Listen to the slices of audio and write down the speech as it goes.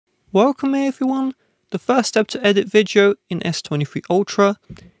Welcome everyone. The first step to edit video in S23 Ultra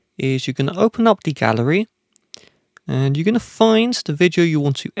is you're going to open up the gallery and you're going to find the video you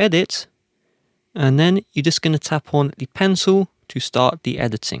want to edit, and then you're just going to tap on the pencil to start the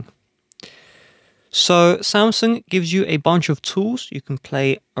editing. So Samsung gives you a bunch of tools you can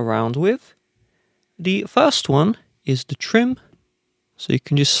play around with. The first one is the trim. So you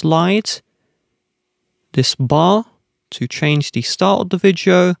can just slide this bar to change the start of the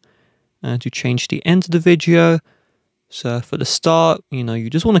video and to change the end of the video. So for the start, you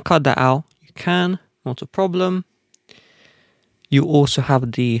just want to cut that out. You can, not a problem. You also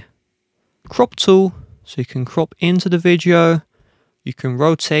have the crop tool, so you can crop into the video. You can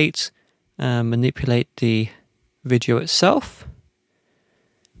rotate and manipulate the video itself.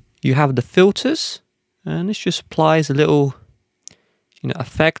 You have the filters, and this just applies a little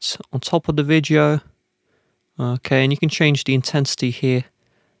effect on top of the video. Okay, and you can change the intensity here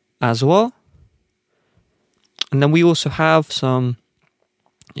as well. And then we also have some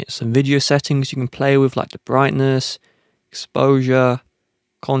video settings you can play with, like the brightness, exposure,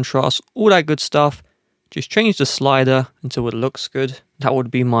 contrast, all that good stuff. Just change the slider until it looks good. That would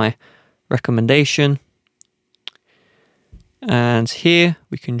be my recommendation. And here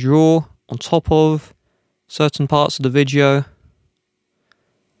we can draw on top of certain parts of the video.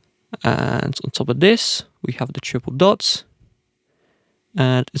 And on top of this, we have the triple dots.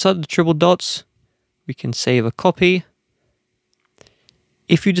 And inside the triple dots, we can save a copy.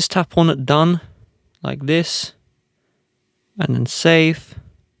 If you just tap on it done, like this, and then save,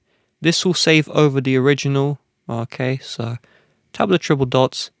 this will save over the original. Okay, so tap the triple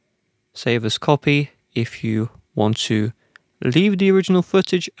dots, save as copy if you want to leave the original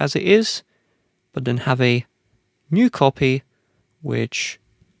footage as it is, but then have a new copy which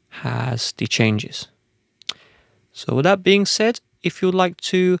has the changes. So with that being said, if you'd like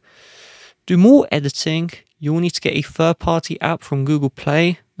to do more editing, you'll need to get a third-party app from Google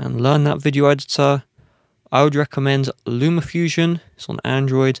Play and learn that video editor. I would recommend LumaFusion. It's on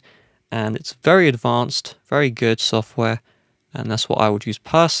Android and it's very advanced, very good software, and that's what I would use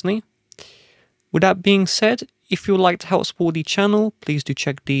personally. With that being said, if you would like to help support the channel, please do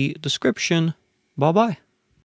check the description. Bye bye.